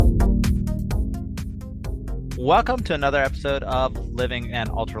Welcome to another episode of Living an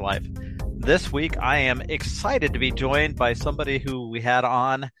Ultra Life. This week, I am excited to be joined by somebody who we had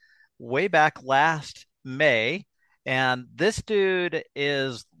on way back last May. And this dude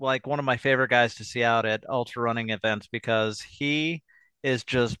is like one of my favorite guys to see out at ultra running events because he is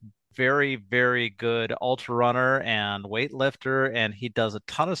just very, very good ultra runner and weightlifter, and he does a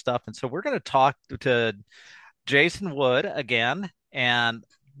ton of stuff. And so we're going to talk to Jason Wood again, and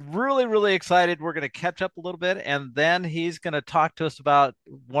really, really excited. We're going to catch up a little bit, and then he's going to talk to us about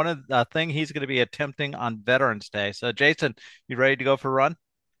one of the thing he's going to be attempting on Veterans Day. So, Jason, you ready to go for a run?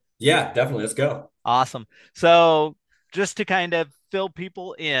 Yeah, definitely. Let's go. Awesome. So, just to kind of fill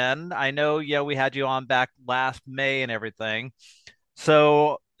people in, I know, yeah, we had you on back last May and everything.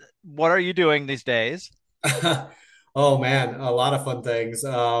 So, what are you doing these days? Oh man, a lot of fun things.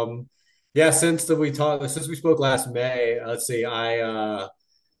 Yeah, since we spoke last May, let's see, I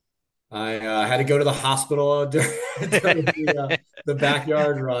had to go to the hospital during the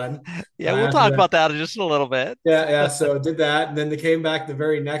backyard run. Yeah, we'll After talk that, about that in just a little bit. yeah. So did that, and then they came back the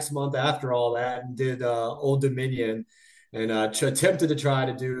very next month after all that, and did Old Dominion, and attempted to try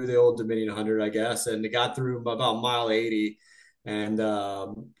to do the Old Dominion 100, I guess, and they got through about mile 80, and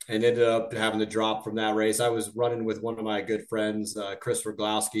ended up having to drop from that race. I was running with one of my good friends, Chris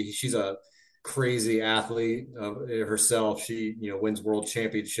Roglowski. She's a crazy athlete herself. She wins world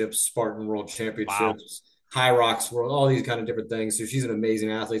championships, Spartan world Wow. championships, High Rocks world, all these kind of different things. So she's an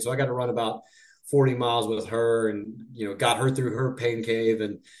amazing athlete. So I got to run about 40 miles with her, and got her through her pain cave,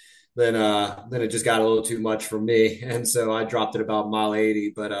 and then it just got a little too much for me, and so I dropped it about mile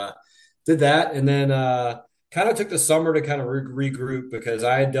 80. But did that, and then kind of took the summer to kind of regroup because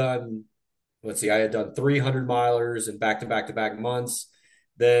I had done, let's see, I had done 300 milers in back to back to back months.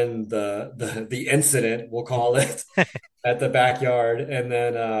 Then the incident, we'll call it, at the backyard, and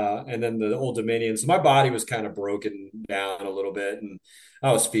then the Old Dominion. So my body was kind of broken down a little bit, and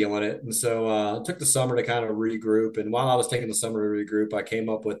I was feeling it. And so took the summer to kind of regroup. And while I was taking the summer to regroup, I came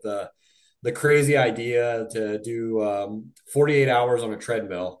up with the crazy idea to do 48 hours on a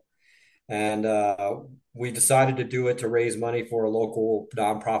treadmill. And we decided to do it to raise money for a local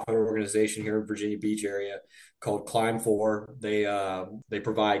nonprofit organization here in Virginia Beach area called Climb For. They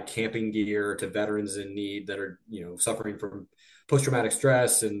provide camping gear to veterans in need that are suffering from post traumatic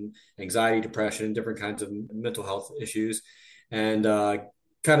stress and anxiety, depression, and different kinds of mental health issues, and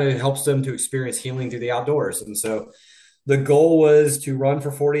kind of helps them to experience healing through the outdoors. And so the goal was to run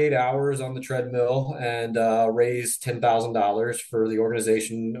for 48 hours on the treadmill and raise $10,000 for the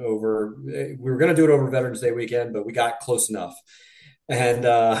organization over. We were going to do it over Veterans Day weekend, but we got close enough.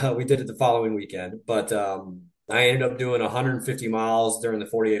 And we did it the following weekend. But I ended up doing 150 miles during the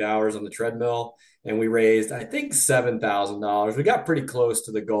 48 hours on the treadmill. And we raised, I think, $7,000. We got pretty close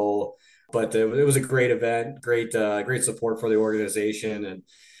to the goal, but it was a great event, great support for the organization. And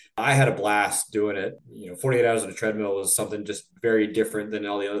I had a blast doing it. 48 hours on a treadmill was something just very different than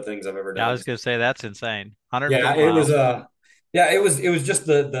all the other things I've ever Yeah, I done. was going to say that's insane. Yeah, 150 it was miles. it was just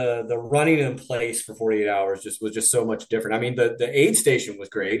the running in place for 48 hours just was just so much different. I mean, the aid station was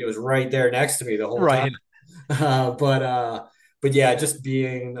great. It was right there next to me the whole time. Right. But yeah, just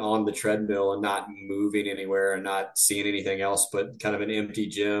being on the treadmill and not moving anywhere and not seeing anything else but kind of an empty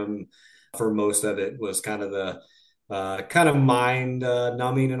gym for most of it was kind of the kind of mind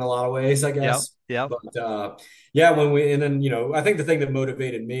numbing in a lot of ways, I Yep. guess. Yep. But yeah, when we and then I think the thing that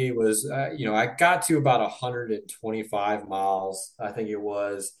motivated me was I got to about 125 miles, I think it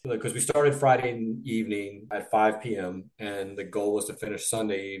was, because we started Friday evening at 5 p.m. and the goal was to finish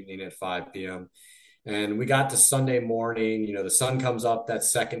Sunday evening at 5 p.m. And we got to Sunday morning, the sun comes up that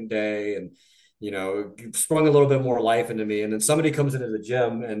second day, and sprung a little bit more life into me. And then somebody comes into the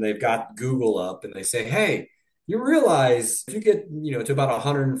gym and they've got Google up and they say, "Hey, you realize if you get, to about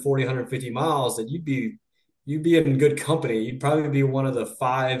 140, 150 miles that you'd be in good company. You'd probably be one of the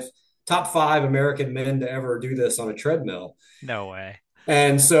top five American men to ever do this on a treadmill." No way.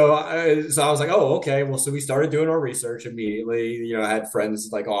 And so I was like, "Oh, okay." Well, so we started doing our research immediately. I had friends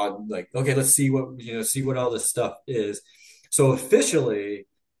like on like, "Okay, let's see what all this stuff is." So officially,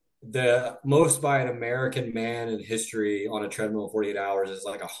 the most by an American man in history on a treadmill in 48 hours is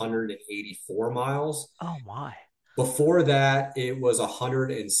like 184 miles. Oh my. Before that, it was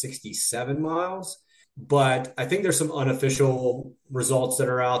 167 miles. But I think there's some unofficial results that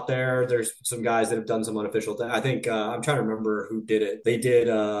are out there. There's some guys that have done some unofficial thing. I think I'm trying to remember who did it. They did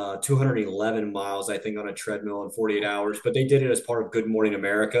 211 miles, I think, on a treadmill in 48 hours, but they did it as part of Good Morning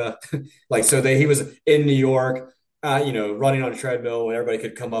America. Like, so he was in New York, running on a treadmill, and everybody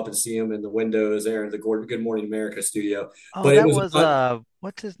could come up and see him in the windows there in the Good Morning America studio. Oh, But it that was was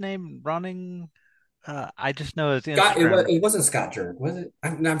what's his name running? I just know his Scott, Instagram. it wasn't Scott Jurek, was it?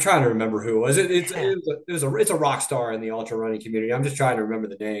 I'm trying to remember who it was. Yeah, It's a rock star in the ultra running community. I'm just trying to remember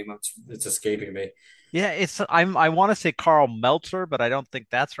the name. It's escaping me. yeah. I want to say Carl Meltzer, but I don't think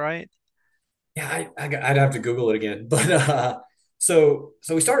that's right. Yeah, I'd have to Google it again. But so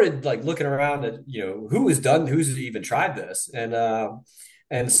we started like looking around at who's even tried this,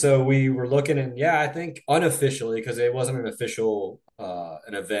 and so we were looking, and yeah, I think unofficially, because it wasn't an official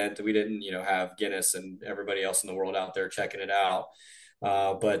an event, we didn't have Guinness and everybody else in the world out there checking it out.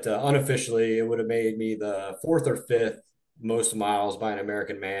 But unofficially, it would have made me the fourth or fifth most miles by an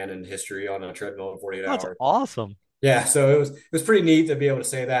American man in history on a treadmill in 48 That's hours. awesome. Yeah, so it was pretty neat to be able to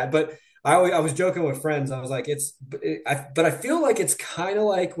say that. But I was joking with friends. I was like, but I feel like it's kind of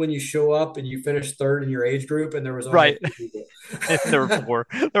like when you show up and you finish third in your age group, and there was only a Right. few people. There were four.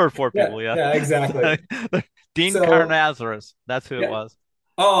 There were four Yeah, people. Yeah. yeah, exactly. Dean So Carnazarus. That's who it yeah. was.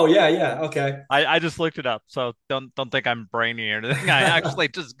 Oh yeah, yeah. Okay. I just looked it up, so don't think I'm brainy or anything. I actually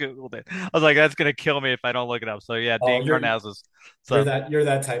just Googled it. I was like, that's gonna kill me if I don't look it up. So yeah, Oh, Dean Carnazes. you're So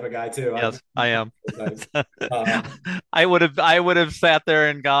that type of guy too. yes, I am. Type. Uh, I would have sat there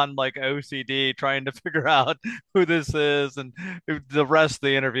and gone like OCD trying to figure out who this is, and the rest of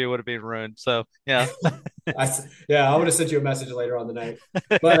the interview would have been ruined. So yeah, yeah, I would have sent you a message later on the night,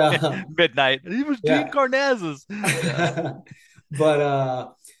 but midnight. He was Dean yeah. Carnazes. Yeah,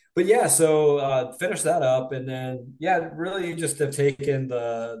 but but yeah, so finish that up, and then yeah, really just have taken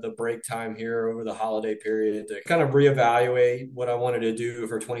the break time here over the holiday period to kind of reevaluate what I wanted to do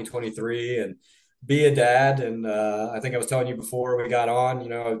for 2023 and be a dad. And I think I was telling you before we got on,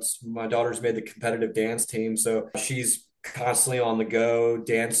 it's my daughter's made the competitive dance team, so she's constantly on the go,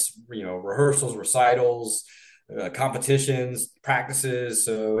 dance, rehearsals, recitals, competitions, practices.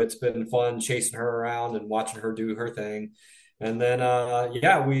 So it's been fun chasing her around and watching her do her thing. And then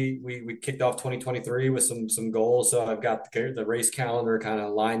yeah, we kicked off 2023 with some goals. So I've got the race calendar kind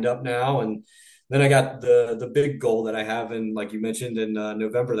of lined up now, and then I got the big goal that I have in, like you mentioned, in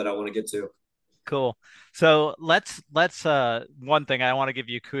November that I want to get to. cool. So let's one thing I want to give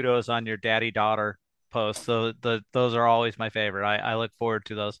you kudos on your daddy daughter posts. So those are always my favorite. I look forward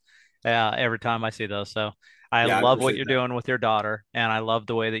to those every time I see those. So I Yeah, I love what appreciate you're that. doing with your daughter, and I love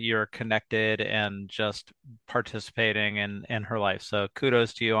the way that you're connected and just participating in her life. So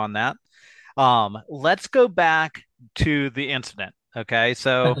kudos to you on that. Let's go back to the incident. Okay.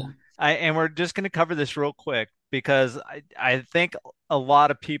 So and we're just going to cover this real quick because I think a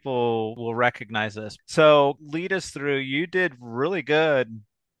lot of people will recognize this. So lead us through. You did really good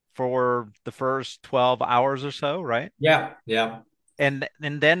for the first 12 hours or so, right? Yeah, yeah. And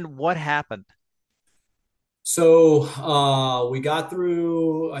then what happened? So we got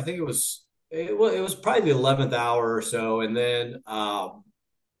through. I think it was probably the 11th hour or so, and then I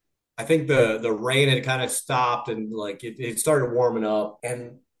think the rain had kind of stopped and like it started warming up.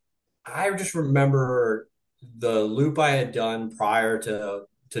 And I just remember the loop I had done prior to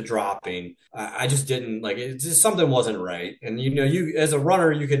dropping. I just didn't like it. Just something wasn't right. And you as a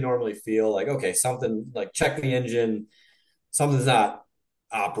runner, you can normally feel like, okay, something, like, check the engine, something's not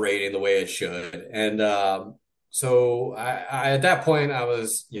operating the way it should. And so I at that point I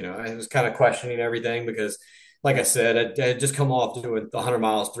was kind of questioning everything because, like I said, I had just come off doing 100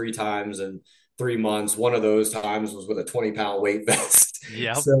 miles 3 times in 3 months. One of those times was with a 20-pound weight vest.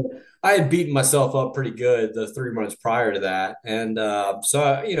 Yep. So I had beaten myself up pretty good the 3 months prior to that. And so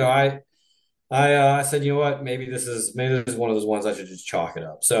I said, you know what, maybe this is one of those ones I should just chalk it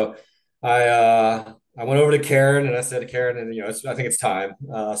up. So I went over to Karen and I said to Karen, and I think it's time.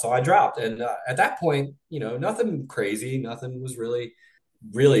 So I dropped, and at that point, nothing crazy, nothing was really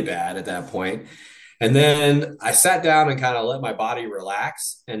really bad at that point. And then I sat down and kind of let my body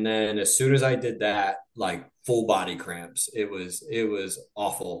relax. And then as soon as I did that, like, full body cramps. It was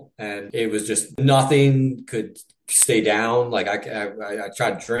awful, and it was just nothing could stay down. Like I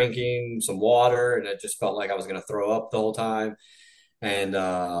tried drinking some water, and it just felt like I was gonna throw up the whole time. And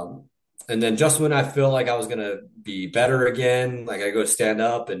and then just when I feel like I was gonna be better again, like, I go stand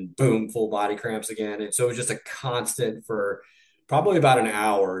up and boom, full body cramps again. And so it was just a constant for probably about an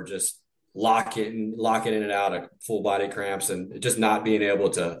hour, just locking in and out of full body cramps, and just not being able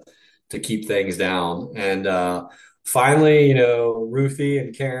to keep things down. And finally, Ruthie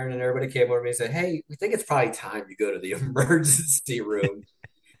and Karen and everybody came over to me and said, "Hey, we think it's probably time you go to the emergency room."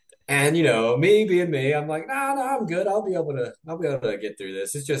 And me being me, I'm like, "No, no, I'm good. I'll be able to get through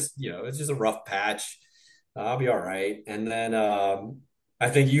this. It's just a rough patch. I'll be all right." And then I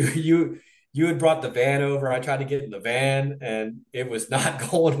think you you had brought the van over. I tried to get in the van and it was not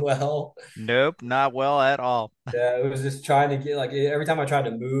going well. Nope, not well at all. Yeah, it was just trying to get like every time I tried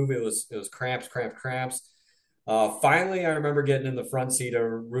to move, it was cramps, cramps. Finally, I remember getting in the front seat of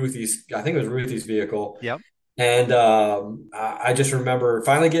Ruthie's. I think it was Ruthie's vehicle, Yep. and I just remember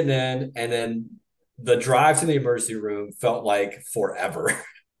finally getting in, and then the drive to the emergency room felt like forever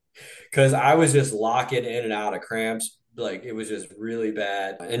because I was just locking in and out of cramps. Like it was just really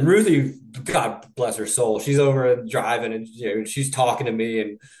bad. And Ruthie, God bless her soul, she's over and driving, and she's talking to me,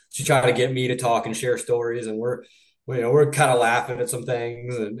 and she's trying to get me to talk and share stories, and we're kind of laughing at some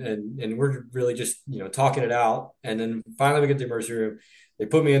things, and we're really just talking it out. And then finally we get to the emergency room. They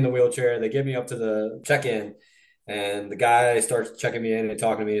put me in the wheelchair. They get me up to the check-in, and the guy starts checking me in and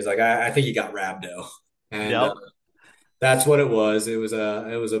talking to me. He's like, I think you got rhabdo. And Yep. that's what it was. It was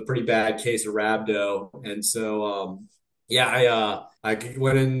a pretty bad case of rhabdo, and so yeah, I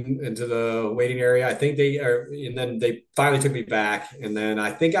went into the waiting area. I think and then they finally took me back, and then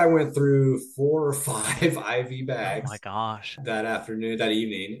I think I went through 4 or 5 IV Oh my bags gosh. that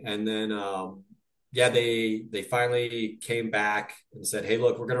evening, and then yeah, they finally came back and said, "Hey,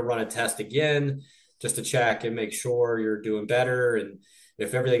 look, we're going to run a test again just to check and make sure you're doing better, and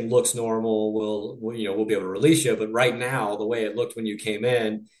if everything looks normal, we'll be able to release you. But right now, the way it looked when you came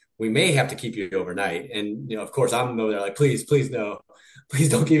in, we may have to keep you overnight." And of course, I'm over there like, "Please, please, no, please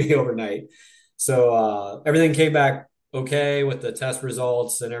don't keep me overnight." So everything came back okay with the test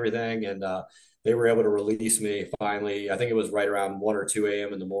results and everything, and they were able to release me finally. I think it was right around 1 or 2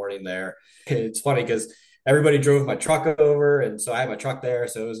 a.m. in the morning there. It's funny because everybody drove my truck over, and so I had my truck there.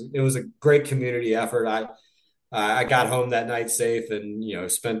 So it was a great community effort. I got home that night safe, and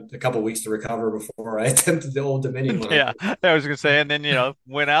spent a couple weeks to recover before I attempted the Old Dominion when I Yeah, I was gonna say, and then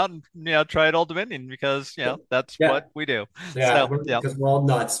went out and tried Old Dominion because that's yeah what we do. yeah So yep, because we're all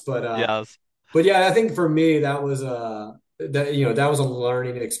nuts. But yes, yeah, I think for me that was a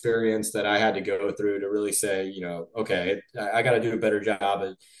learning experience that I had to go through to really say, okay, I got to do a better job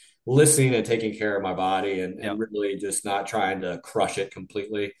at listening and taking care of my body, and yep, really just not trying to crush it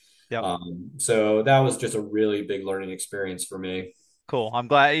completely. yep. So that was just a really big learning experience for me. Cool. I'm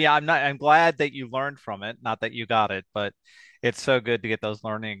glad. Yeah, I'm glad that you learned from it. Not that you got it, but it's so good to get those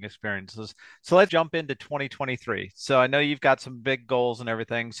learning experiences. So let's jump into 2023. So I know you've got some big goals and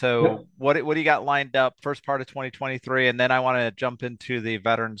everything. So Yep. what do you got lined up first part of 2023? And then I want to jump into the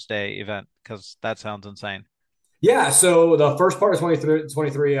Veterans Day event because that sounds insane. Yeah, so the first part of 23, so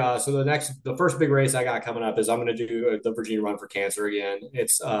the first big race I got coming up is I'm going to do the Virginia Run for Cancer again.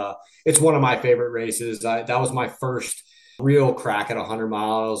 It's one of my favorite races. That was my first real crack at 100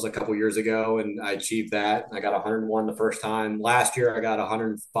 miles a couple years ago, and I achieved that. I got 101 the first time. Last year I got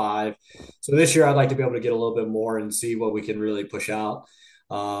 105. So this year I'd like to be able to get a little bit more and see what we can really push out.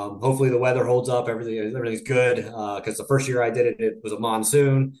 Hopefully the weather holds up. Everything's good. Because the first year I did it, it was a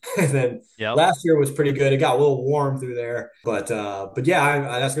monsoon, and then Yep. last year was pretty good. It got a little warm through there, but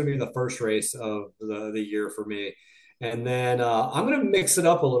yeah, that's going to be the first race of the year for me. And then I'm going to mix it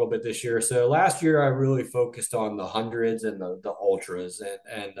up a little bit this year. So last year I really focused on the hundreds and the ultras,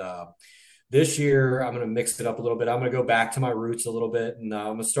 and this year I'm going to mix it up a little bit. I'm going to go back to my roots a little bit, and I'm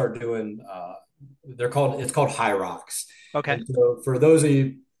going to start doing. It's called high rocks. Okay. And so for those of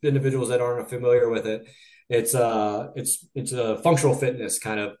you individuals that aren't familiar with it, it's a functional fitness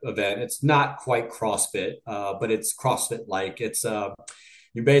kind of event. It's not quite CrossFit, but it's CrossFit like.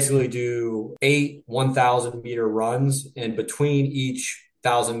 You basically do 8 1,000 meter runs, and between each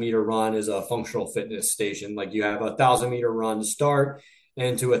 1,000 meter run is a functional fitness station. Like you have 1,000 meter run to start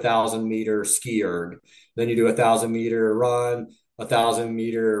into 1,000 meter ski erg. Then you do 1,000 meter run, 1,000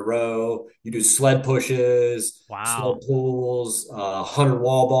 meter row. You do sled pushes, sled Wow. pulls, 100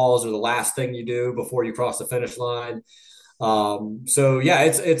 wall balls are the last thing you do before you cross the finish line. So yeah,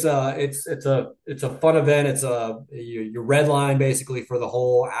 it's a fun event. Your red line basically for the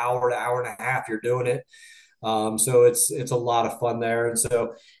whole hour to hour and a half. You're doing it. So it's a lot of fun there,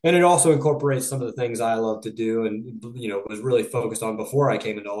 and it also incorporates some of the things I love to do, and was really focused on before I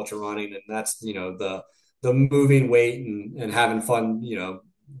came into ultra running, and that's the moving weight and having fun,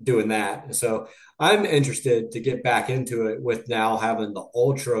 doing that. So I'm interested to get back into it with now having the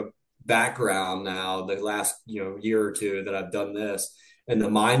ultra background now, the last year or two that I've done this, and the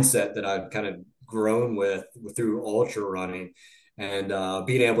mindset that I've kind of grown with through ultra running, and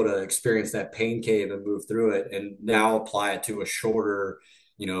being able to experience that pain cave and move through it, and now apply it to a shorter,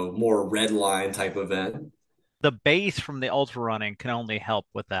 more red line type event. The base from the ultra running can only help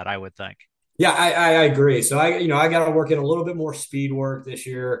with that, I would think. Yeah, I agree. So I got to work in a little bit more speed work this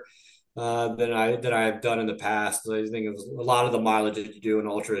year. than I have done in the past. I think it was a lot of the mileage that you do in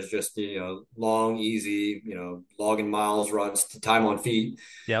ultra is just long, easy, logging miles, runs, time on feet.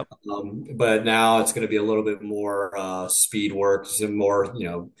 Yep. But now it's going to be a little bit more speed work, some more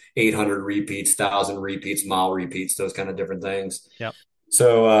 800 repeats, 1,000 repeats, mile repeats, those kind of different things. Yep.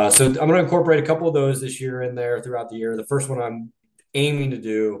 So I'm going to incorporate a couple of those this year in there throughout the year. The first one I'm aiming to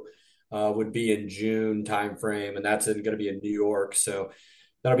do would be in June timeframe, and that's going to be in New York. So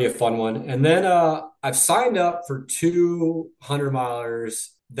that'll be a fun one. And then I've signed up for 200 milers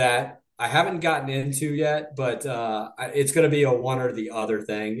that I haven't gotten into yet, but it's going to be a one or the other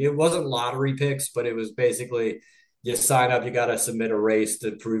thing. It wasn't lottery picks, but it was basically you sign up, you got to submit a race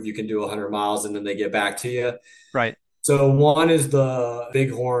to prove you can do 100 miles, and then they get back to you. Right. So one is the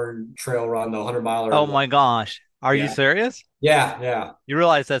Bighorn Trail Run, the 100 miler. Oh my gosh. Are you Yeah, serious? yeah. You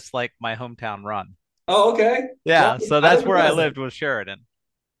realize that's like my hometown run. Oh, okay. Well, Yeah, so I that's didn't where I realize that. lived was Sheridan.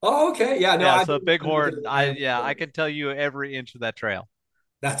 Oh, okay. Yeah, no, Yeah, I so didn't look at Bighorn, the I plan. yeah, I can tell you every inch of that trail.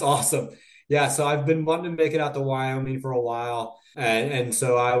 That's awesome. Yeah, so I've been wanting to make it out to Wyoming for a while. And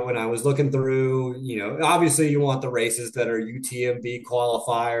so when I was looking through, obviously you want the races that are UTMB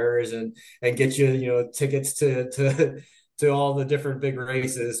qualifiers and get you, tickets to to all the different big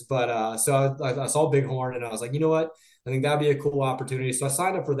races. But so I saw Bighorn and I was like, you know what? I think that'd be a cool opportunity. So I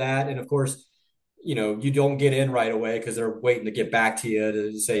signed up for that. And of course, you don't get in right away because they're waiting to get back to you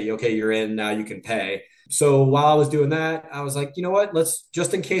to say, okay, you're in, now you can pay. So while I was doing that, I was like, you know what? Let's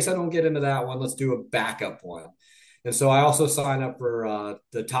just in case I don't get into that one, let's do a backup one. And so I also signed up for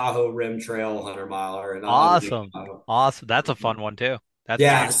the Tahoe Rim Trail 100 miler, and I'll be doing Awesome. Tahoe. Awesome. That's a fun one too. That's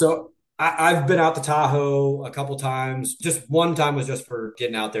Yeah, neat. so I've been out to Tahoe a couple times. Just one time was just for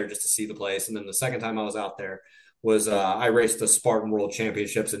getting out there just to see the place, and then the second time I was out there was I raced the Spartan World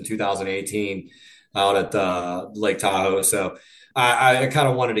Championships in 2018 out at Lake Tahoe. So I kind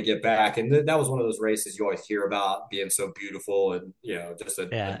of wanted to get back, and that was one of those races you always hear about being so beautiful, and just a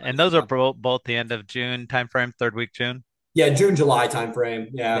Yeah, and nice those are time. both the end of June timeframe, third week June. Yeah, June July timeframe.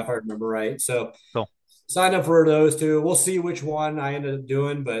 Yeah, Yep. if I remember right. So Cool. signed up for those two. We'll see which one I ended up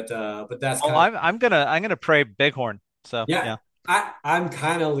doing, but that's Well, kind of I'm gonna pray Bighorn. So yeah. yeah. I'm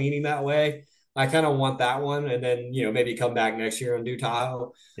kind of leaning that way. I kind of want that one, and then maybe come back next year and do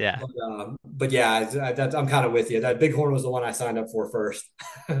Tahoe. Yeah. But yeah, I'm kind of with you. That Bighorn was the one I signed up for first.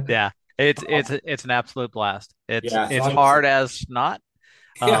 Yeah. It's an absolute blast. It's Yeah, so it's I'm hard as not.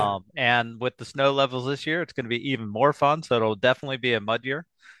 yeah, And with the snow levels this year, it's going to be even more fun. So it'll definitely be a mud year.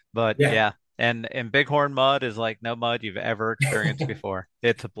 But yeah, yeah, and Bighorn mud is like no mud you've ever experienced before.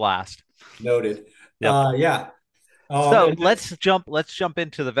 It's a blast. noted. Yep. Yeah. So And let's jump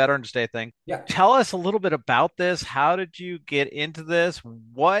into the Veterans Day thing. yeah. Tell us a little bit about this. How did you get into this?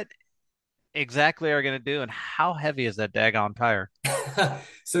 What exactly are you going to do, and how heavy is that daggone tire?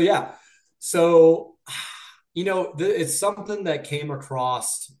 So yeah, so it's something that came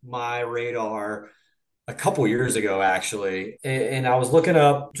across my radar a couple years ago, actually, and I was looking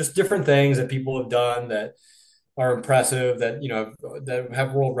up just different things that people have done that are impressive, that that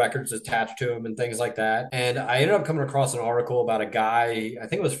have world records attached to them and things like that. And I ended up coming across an article about a guy, I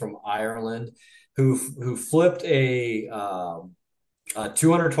think it was from Ireland, who flipped a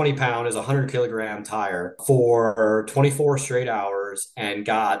 220 pound is a 100 kilogram tire for 24 straight hours and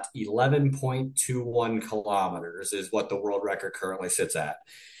got 11.21 kilometers is what the world record currently sits at.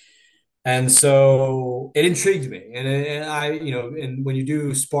 And so it intrigued me. And and when you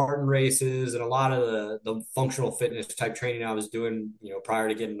do Spartan races and a lot of the functional fitness type training I was doing, prior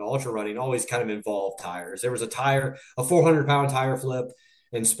to getting into ultra running, always kind of involved tires. There was a 400-pound tire flip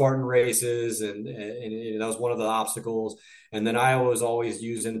in Spartan races, and that was one of the obstacles. And then I was always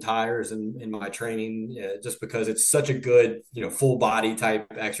using tires in my training just because it's such a good, full body type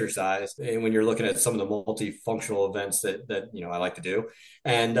exercise. And when you're looking at some of the multifunctional events that I like to do.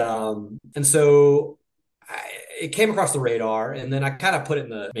 And so it came across the radar, and then I kind of put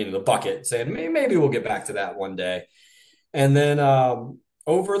it in the bucket, saying maybe we'll get back to that one day. And then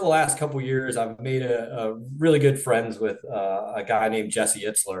over the last couple of years, I've made a really good friends with a guy named Jesse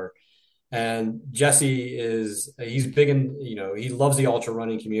Itzler. And Jesse he's big in, he loves the ultra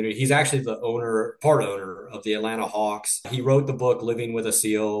running community. He's actually part owner of the Atlanta Hawks. He wrote the book Living with a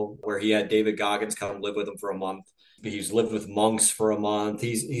SEAL, where he had David Goggins come live with him for a month. He's lived with monks for a month.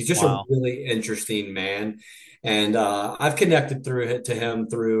 He's just a Wow. really interesting man. And I've connected to him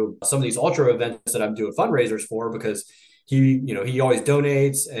through some of these ultra events that I'm doing fundraisers for, because he always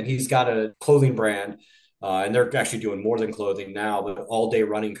donates, and he's got a clothing brand And they're actually doing more than clothing now, but all day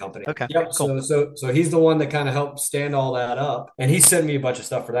running company. Okay, Yep. cool. So he's the one that kind of helped stand all that up, and he sent me a bunch of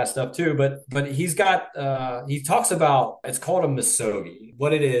stuff for that stuff too. But he talks about, it's called a misogi.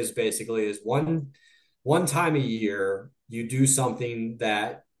 What it is basically is one time a year you do something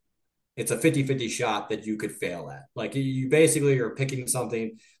that it's a 50-50 shot that you could fail at. Like you basically are picking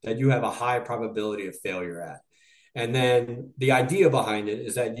something that you have a high probability of failure at. And then the idea behind it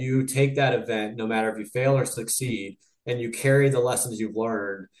is that you take that event, no matter if you fail or succeed, and you carry the lessons you've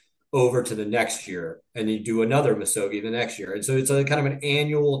learned over to the next year, and you do another Misogi the next year. And so it's a kind of an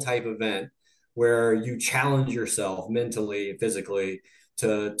annual type event where you challenge yourself mentally, physically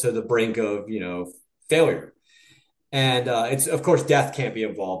to the brink of, failure. And it's, of course, death can't be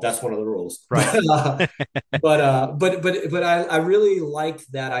involved. That's one of the rules. Right. But I really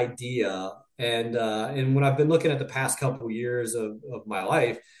liked that idea. And when I've been looking at the past couple of years of my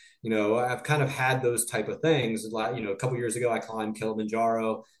life, I've kind of had those type of things. Like, a couple of years ago, I climbed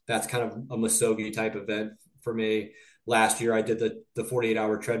Kilimanjaro. That's kind of a Musogi type event for me. Last year, I did the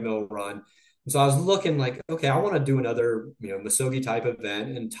 48-hour treadmill run. And so I was looking like, okay, I want to do another, Musogi type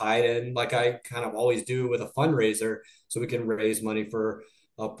event and tie it in like I kind of always do with a fundraiser so we can raise money for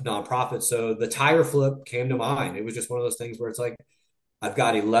a nonprofit. So the tire flip came to mind. It was just one of those things where it's like, I've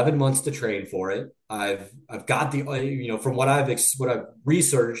got 11 months to train for it. I've got the, from what I've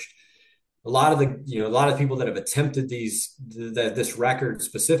researched, a lot of people that have attempted this record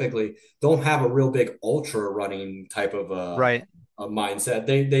specifically don't have a real big ultra running type of Right. a mindset.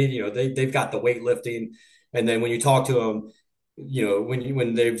 They've got the weightlifting, and then when you talk to them,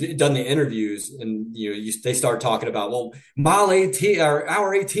 when they've done the interviews, and they start talking about, well, mile 18 or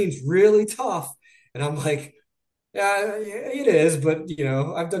hour 18 is really tough, and I'm like, yeah, it is, but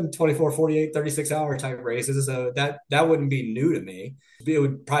I've done 24, 48, 36 hour type races, so that wouldn't be new to me. It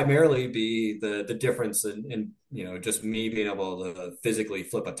would primarily be the difference in just me being able to physically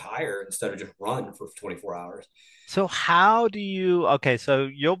flip a tire instead of just run for 24 hours. So how do you, okay, so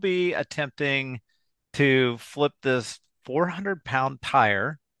you'll be attempting to flip this 400-pound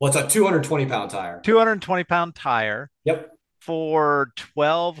tire, Well, it's a 220 pound tire. 220-pound tire Yep. for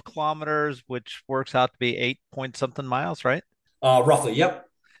 12 kilometers, which works out to be 8 point something miles, right? Roughly. Yep.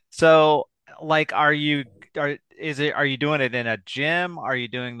 So, like, are you doing it in a gym? Are you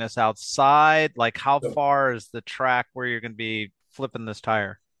doing this outside? Like, how So, far is the track where you're going to be flipping this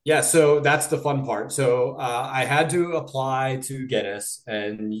tire? yeah, so that's the fun part. So I had to apply to Guinness,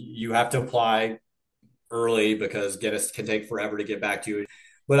 and you have to apply early because Guinness can take forever to get back to you.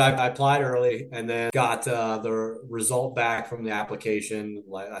 But I applied early and then got the result back from the application.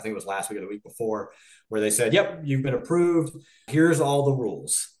 I think it was last week or the week before, where they said, "Yep, you've been approved. Here's all the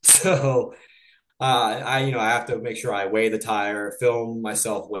rules." So I have to make sure I weigh the tire, film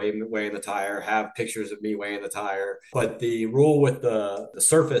myself weighing the tire, have pictures of me weighing the tire. But the rule with the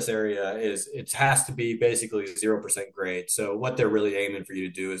surface area is it has to be basically 0% grade. So what they're really aiming for you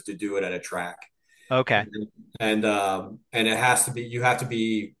to do is to do it at a track. Okay. And it has to be, you have to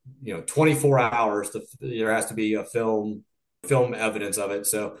be 24 hours there has to be a film evidence of it.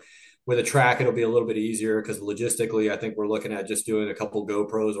 So with a track it'll be a little bit easier because logistically I think we're looking at just doing a couple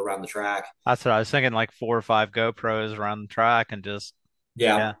GoPros around the track. That's what I was thinking, like 4 or 5 GoPros around the track and just,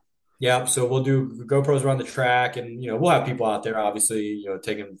 Yeah. yeah, Yeah, so we'll do GoPros around the track, and we'll have people out there, obviously,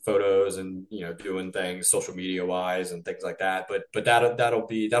 taking photos and doing things social media wise and things like that. But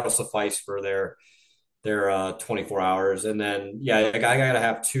that'll suffice for their 24 hours. And then yeah, I gotta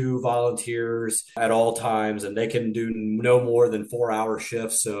have two volunteers at all times, and they can do no more than 4 hour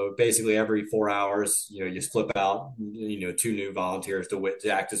shifts. So basically every 4 hours, you flip out two new volunteers to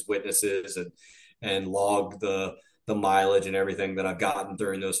act as witnesses and log the mileage and everything that I've gotten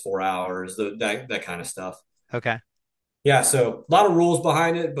during those 4 hours, that kind of stuff. okay. Yeah, so a lot of rules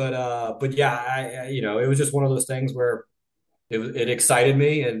behind it, but yeah, it was just one of those things where it excited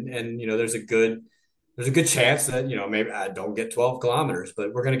me, and there's a good chance that maybe I don't get 12 kilometers,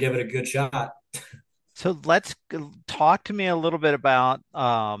 but we're going to give it a good shot. So talk to me a little bit about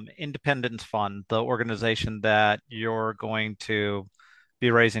Independence Fund, the organization that you're going to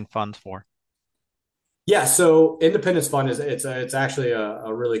be raising funds for. Yeah, so Independence Fund it's actually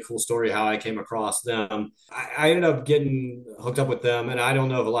a really cool story how I came across them. I ended up getting hooked up with them, and I don't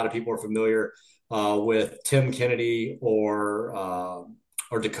know if a lot of people are familiar with Tim Kennedy or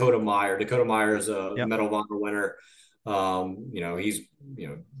Dakota Meyer. Dakota Meyer is a Yep. Medal of Honor winner. He's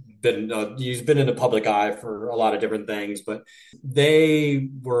he's been in the public eye for a lot of different things, but they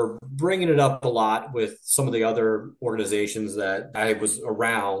were bringing it up a lot with some of the other organizations that I was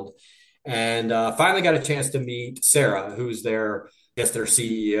around, and finally got a chance to meet Sarah, who's their guess their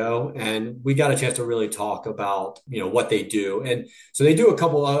CEO, and we got a chance to really talk about, what they do. And so they do a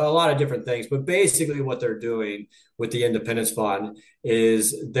lot of different things, but basically what they're doing with the Independence Fund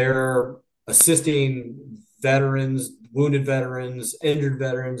is they're assisting veterans, wounded veterans, injured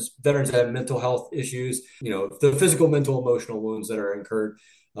veterans, veterans that have mental health issues, the physical, mental, emotional wounds that are incurred,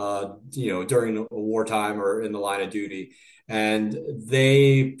 during a wartime or in the line of duty. And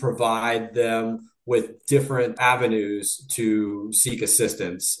they provide them with different avenues to seek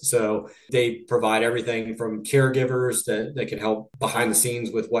assistance. So they provide everything from caregivers that can help behind the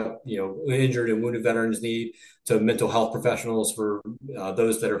scenes with what, injured and wounded veterans need, to mental health professionals for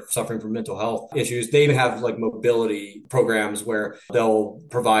those that are suffering from mental health issues. They even have like mobility programs where they'll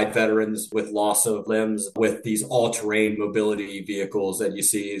provide veterans with loss of limbs with these all-terrain mobility vehicles that you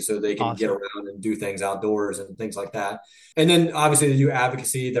see, so they can get Awesome. around and do things outdoors and things like that. And then obviously they do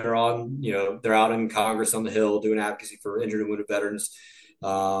advocacy. They're out in Congress on the Hill doing advocacy for injured and wounded veterans,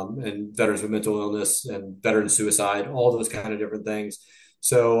 and veterans with mental illness and veteran suicide, all those kind of different things.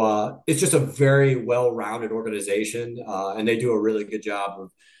 So it's just a very well-rounded organization, and they do a really good job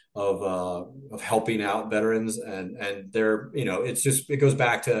of helping out veterans. And they're, it goes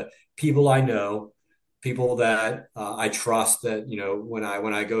back to people I know, people that I trust, that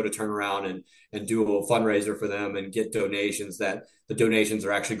when I go to turn around and do a fundraiser for them and get donations, that the donations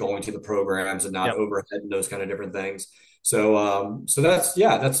are actually going to the programs and not Yep. overhead and those kind of different things. So that's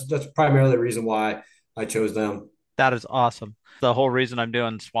primarily the reason why I chose them. That is awesome. The whole reason I'm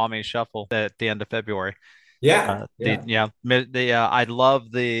doing Swami Shuffle at the end of February. Yeah, The yeah, yeah, the I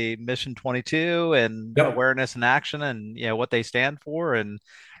love the Mission 22 and yep. awareness and action, and what they stand for, and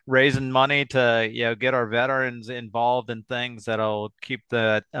raising money to get our veterans involved in things that'll keep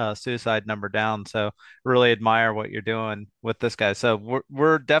the suicide number down. So really admire what you're doing with this guy. So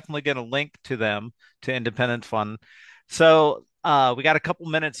we're definitely going to link to them, to Independent Fund. So we got a couple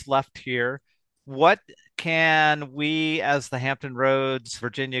minutes left here. What can we, as the Hampton Roads,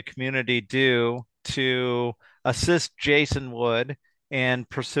 Virginia community, do to assist Jason Wood in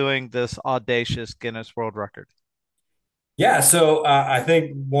pursuing this audacious Guinness World Record? Yeah, so I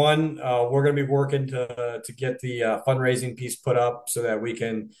think one, we're going to be working to get the fundraising piece put up so that we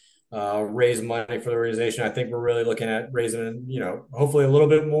can raise money for the organization. I think we're really looking at raising, hopefully a little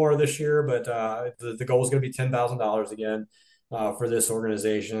bit more this year, but the goal is going to be $10,000 again for this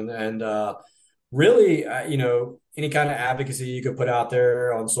organization. And really, any kind of advocacy you could put out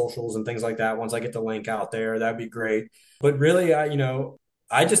there on socials and things like that. Once I get the link out there, that'd be great. But really,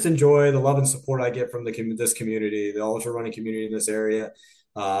 I just enjoy the love and support I get from this community, the ultra running community in this area.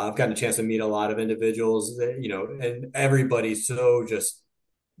 I've gotten a chance to meet a lot of individuals that, and everybody's so just,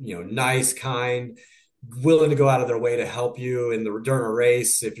 nice, kind, willing to go out of their way to help you during a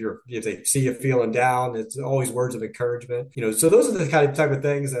race. If they see you feeling down, it's always words of encouragement. So those are the kind of type of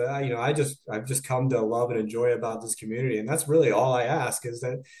things that I've just come to love and enjoy about this community. And that's really all I ask, is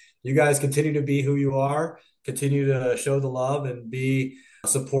that you guys continue to be who you are, continue to show the love and be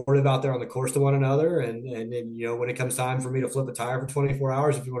supportive out there on the course to one another. And when it comes time for me to flip a tire for 24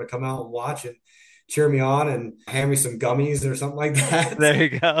 hours, if you want to come out and watch and cheer me on and hand me some gummies or something like that, There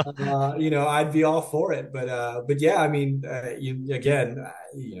you go. I'd be all for it. But yeah, I mean,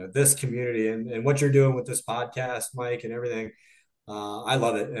 this community and what you're doing with this podcast, Mike, and everything, I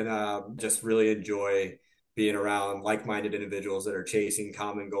love it. And just really enjoy being around like-minded individuals that are chasing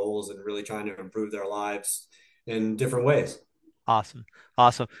common goals and really trying to improve their lives in different ways. Awesome.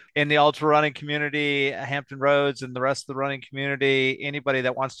 Awesome. In the ultra running community, Hampton Roads and the rest of the running community, anybody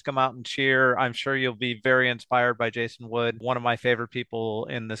that wants to come out and cheer, I'm sure you'll be very inspired by Jason Wood, one of my favorite people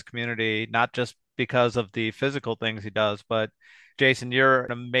in this community, not just because of the physical things he does, but Jason, you're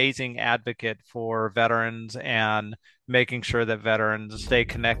an amazing advocate for veterans and making sure that veterans stay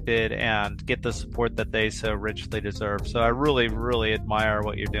connected and get the support that they so richly deserve. So I really, really admire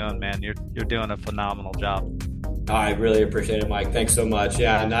what you're doing, man. You're doing a phenomenal job. I really appreciate it, Mike. Thanks so much.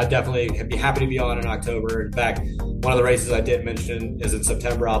 Yeah, and I'd definitely be happy to be on in October. In fact, one of the races I did mention is in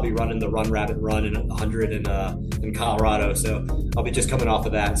September. I'll be running the Run Rabbit Run in 100 in Colorado. So I'll be just coming off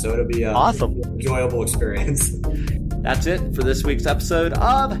of that. So it'll be a Awesome. enjoyable experience. That's it for this week's episode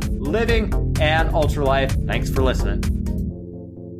of Living an Ultra Life. Thanks for listening.